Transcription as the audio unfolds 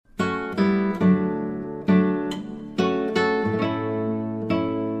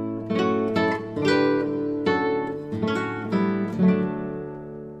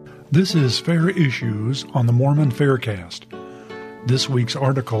This is Fair Issues on the Mormon Faircast. This week's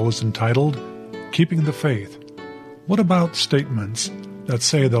article is entitled, Keeping the Faith. What about statements that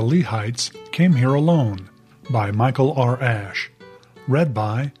say the Lehites came here alone? By Michael R. Ash. Read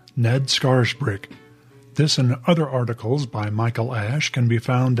by Ned Scarsbrick. This and other articles by Michael Ash can be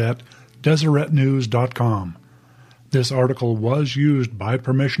found at DeseretNews.com. This article was used by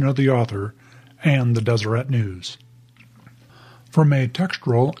permission of the author and the Deseret News. From a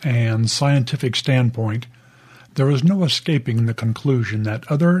textual and scientific standpoint, there is no escaping the conclusion that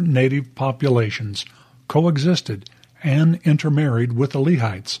other native populations coexisted and intermarried with the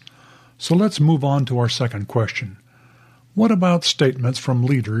Lehites. So let's move on to our second question. What about statements from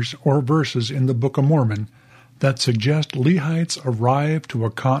leaders or verses in the Book of Mormon that suggest Lehites arrived to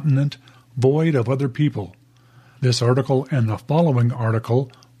a continent void of other people? This article and the following article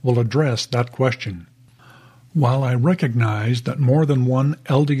will address that question. While I recognize that more than one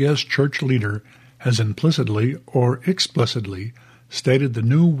LDS church leader has implicitly or explicitly stated the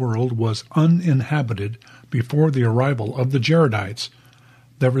New World was uninhabited before the arrival of the Jaredites,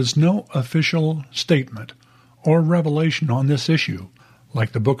 there is no official statement or revelation on this issue.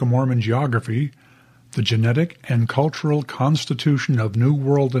 Like the Book of Mormon geography, the genetic and cultural constitution of New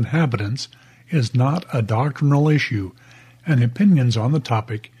World inhabitants is not a doctrinal issue, and opinions on the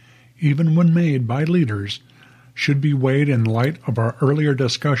topic, even when made by leaders, should be weighed in light of our earlier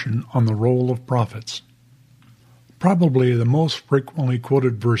discussion on the role of prophets. Probably the most frequently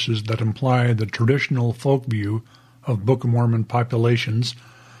quoted verses that imply the traditional folk view of Book of Mormon populations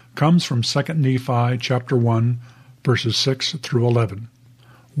comes from 2 Nephi chapter 1, verses 6 through 11,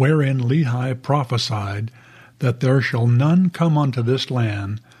 wherein Lehi prophesied that there shall none come unto this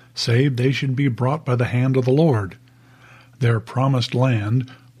land, save they should be brought by the hand of the Lord. Their promised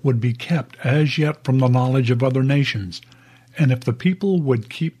land would be kept as yet from the knowledge of other nations, and if the people would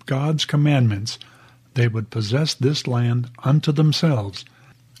keep God's commandments, they would possess this land unto themselves,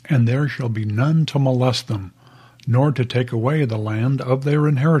 and there shall be none to molest them, nor to take away the land of their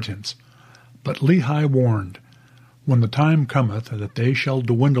inheritance. But Lehi warned, when the time cometh that they shall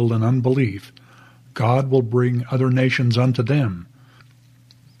dwindle in unbelief, God will bring other nations unto them.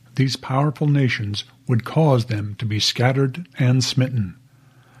 These powerful nations would cause them to be scattered and smitten.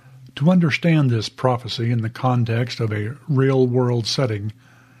 To understand this prophecy in the context of a real-world setting,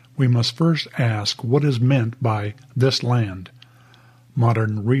 we must first ask what is meant by this land.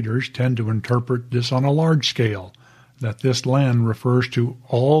 Modern readers tend to interpret this on a large scale, that this land refers to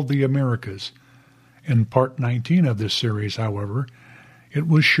all the Americas. In Part 19 of this series, however, it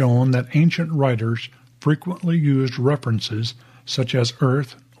was shown that ancient writers frequently used references such as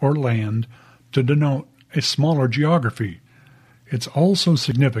earth or land to denote a smaller geography. It's also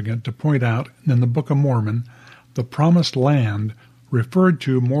significant to point out in the Book of Mormon the promised land referred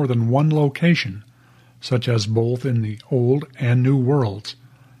to more than one location, such as both in the Old and New Worlds,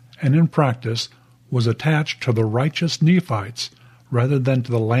 and in practice was attached to the righteous Nephites rather than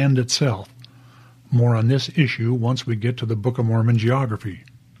to the land itself. More on this issue once we get to the Book of Mormon geography.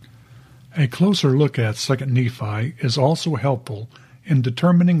 A closer look at 2 Nephi is also helpful in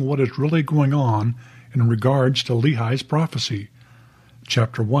determining what is really going on in regards to Lehi's prophecy.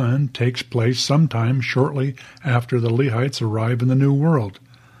 Chapter 1 takes place sometime shortly after the Lehites arrive in the New World.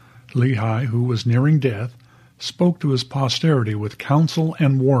 Lehi, who was nearing death, spoke to his posterity with counsel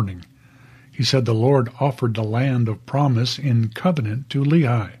and warning. He said the Lord offered the land of promise in covenant to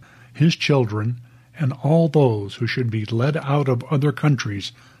Lehi, his children, and all those who should be led out of other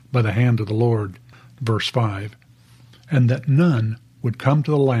countries by the hand of the Lord. Verse 5, and that none would come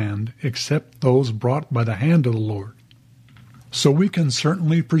to the land except those brought by the hand of the Lord. So we can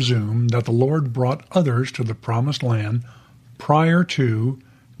certainly presume that the Lord brought others to the promised land prior to,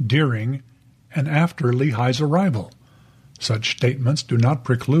 during, and after Lehi's arrival. Such statements do not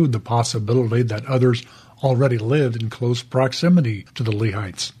preclude the possibility that others already lived in close proximity to the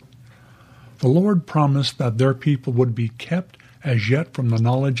Lehites. The Lord promised that their people would be kept as yet from the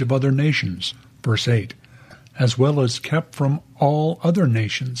knowledge of other nations, verse 8, as well as kept from all other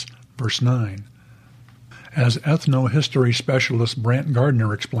nations, verse 9. As ethno-history specialist Brant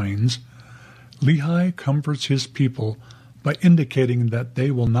Gardner explains, Lehi comforts his people by indicating that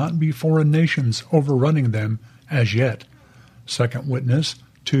they will not be foreign nations overrunning them as yet. 2 Witness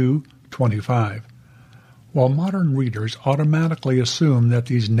 2:25. While modern readers automatically assume that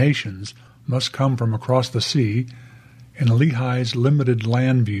these nations must come from across the sea, in Lehi's limited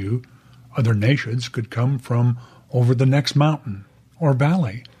land view, other nations could come from over the next mountain or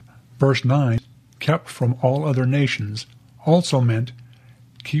valley. Verse 9, kept from all other nations, also meant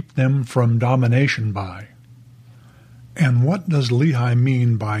keep them from domination by. And what does Lehi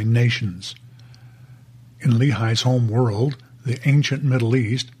mean by nations? In Lehi's home world, the ancient Middle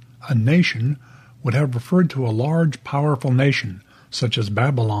East, a nation would have referred to a large, powerful nation, such as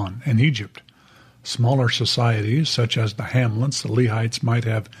Babylon and Egypt. Smaller societies, such as the hamlets the Lehites might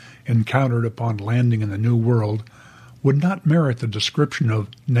have encountered upon landing in the New World, would not merit the description of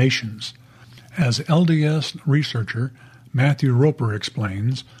nations. As LDS researcher Matthew Roper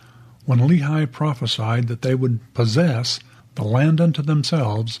explains, when Lehi prophesied that they would possess the land unto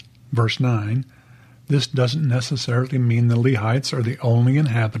themselves, verse 9, this doesn't necessarily mean the Lehites are the only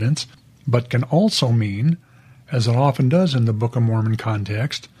inhabitants, but can also mean, as it often does in the Book of Mormon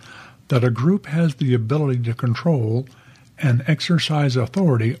context, that a group has the ability to control and exercise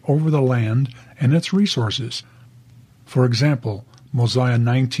authority over the land and its resources. For example, Mosiah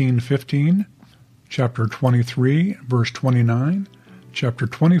 19:15, chapter 23, verse 29, chapter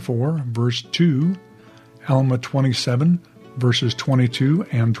 24, verse 2, Alma 27, verses 22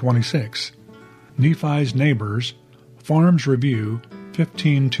 and 26. Nephi's Neighbors, Farms Review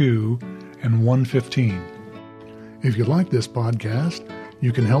 15:2 and 1:15. If you like this podcast,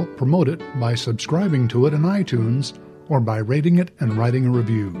 you can help promote it by subscribing to it in iTunes or by rating it and writing a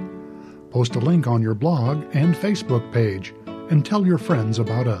review. Post a link on your blog and Facebook page and tell your friends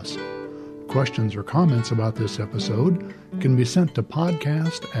about us. Questions or comments about this episode can be sent to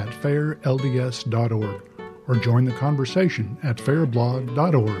podcast@fairlds.org or join the conversation at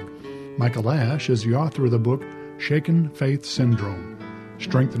fairblog.org. Michael Ash is the author of the book Shaken Faith Syndrome,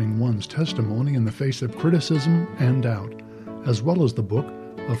 Strengthening One's Testimony in the Face of Criticism and Doubt, as well as the book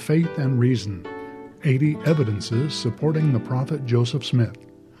of Faith and Reason, 80 Evidences Supporting the Prophet Joseph Smith.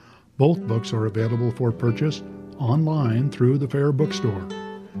 Both books are available for purchase online through the Fair Bookstore.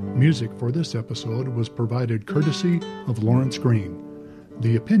 Music for this episode was provided courtesy of Lawrence Green.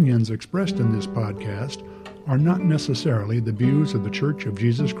 The opinions expressed in this podcast are not necessarily the views of the Church of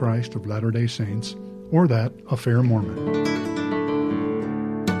Jesus Christ of Latter-day Saints or that of Fair Mormon.